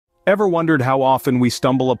Ever wondered how often we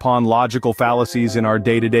stumble upon logical fallacies in our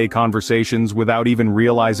day-to-day conversations without even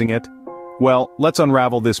realizing it? Well, let's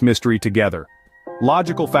unravel this mystery together.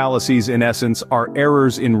 Logical fallacies, in essence, are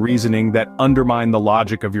errors in reasoning that undermine the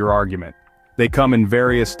logic of your argument. They come in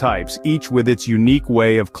various types, each with its unique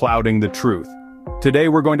way of clouding the truth. Today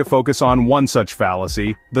we're going to focus on one such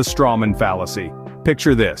fallacy, the Strawman Fallacy.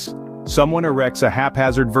 Picture this. Someone erects a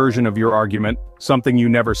haphazard version of your argument, something you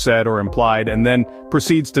never said or implied, and then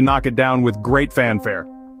proceeds to knock it down with great fanfare.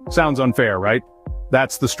 Sounds unfair, right?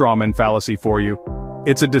 That's the Strawman Fallacy for you.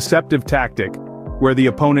 It's a deceptive tactic, where the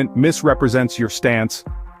opponent misrepresents your stance,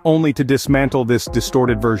 only to dismantle this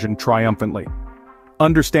distorted version triumphantly.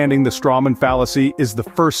 Understanding the Strawman Fallacy is the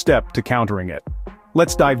first step to countering it.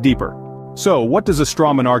 Let's dive deeper. So, what does a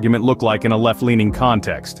Strawman argument look like in a left-leaning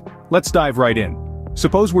context? Let's dive right in.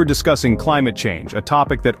 Suppose we're discussing climate change, a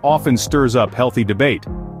topic that often stirs up healthy debate.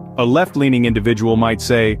 A left-leaning individual might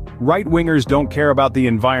say, right-wingers don't care about the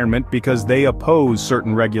environment because they oppose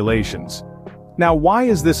certain regulations. Now, why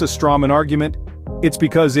is this a Strawman argument? It's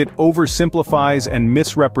because it oversimplifies and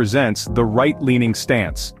misrepresents the right-leaning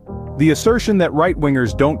stance. The assertion that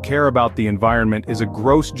right-wingers don't care about the environment is a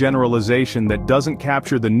gross generalization that doesn't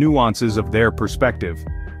capture the nuances of their perspective.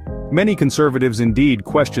 Many conservatives indeed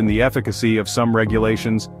question the efficacy of some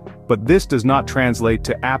regulations, but this does not translate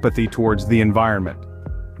to apathy towards the environment.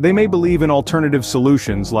 They may believe in alternative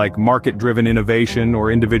solutions like market-driven innovation or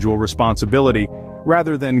individual responsibility,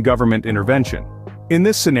 rather than government intervention. In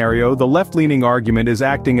this scenario, the left-leaning argument is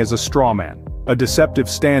acting as a strawman, a deceptive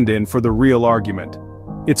stand-in for the real argument.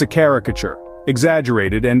 It's a caricature,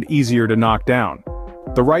 exaggerated and easier to knock down.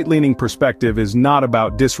 The right-leaning perspective is not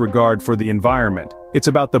about disregard for the environment, it's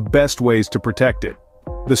about the best ways to protect it.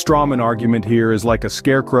 The strawman argument here is like a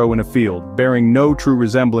scarecrow in a field, bearing no true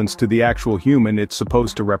resemblance to the actual human it's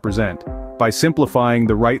supposed to represent. By simplifying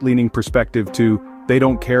the right-leaning perspective to, they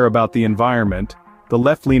don't care about the environment, the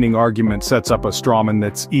left-leaning argument sets up a strawman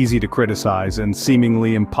that's easy to criticize and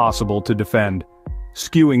seemingly impossible to defend,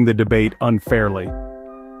 skewing the debate unfairly.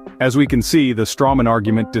 As we can see, the strawman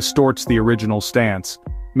argument distorts the original stance,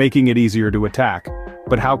 making it easier to attack.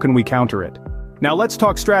 But how can we counter it? Now let's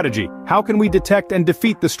talk strategy. How can we detect and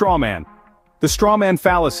defeat the strawman? The strawman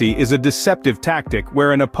fallacy is a deceptive tactic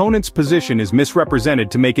where an opponent's position is misrepresented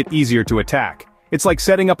to make it easier to attack. It's like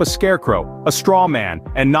setting up a scarecrow, a straw man,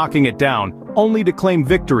 and knocking it down, only to claim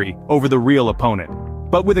victory over the real opponent.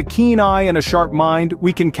 But with a keen eye and a sharp mind,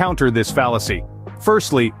 we can counter this fallacy.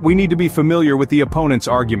 Firstly, we need to be familiar with the opponent's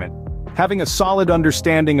argument. Having a solid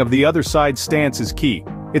understanding of the other side's stance is key.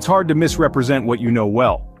 It's hard to misrepresent what you know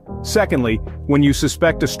well. Secondly, when you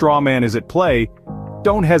suspect a straw man is at play,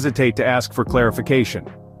 don't hesitate to ask for clarification.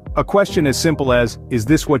 A question as simple as, "Is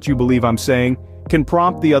this what you believe I'm saying?" can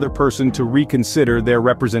prompt the other person to reconsider their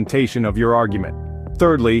representation of your argument.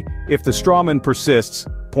 Thirdly, if the strawman persists,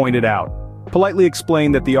 point it out. Politely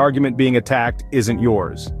explain that the argument being attacked isn't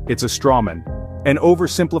yours, it's a strawman, an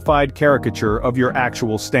oversimplified caricature of your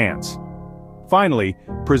actual stance. Finally,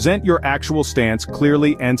 present your actual stance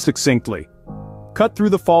clearly and succinctly. Cut through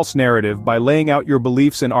the false narrative by laying out your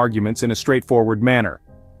beliefs and arguments in a straightforward manner.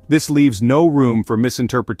 This leaves no room for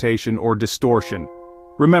misinterpretation or distortion.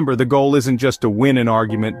 Remember, the goal isn't just to win an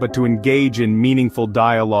argument but to engage in meaningful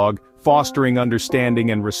dialogue, fostering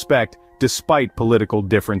understanding and respect despite political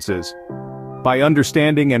differences. By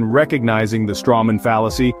understanding and recognizing the strawman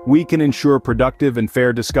fallacy, we can ensure productive and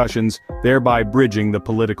fair discussions, thereby bridging the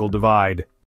political divide.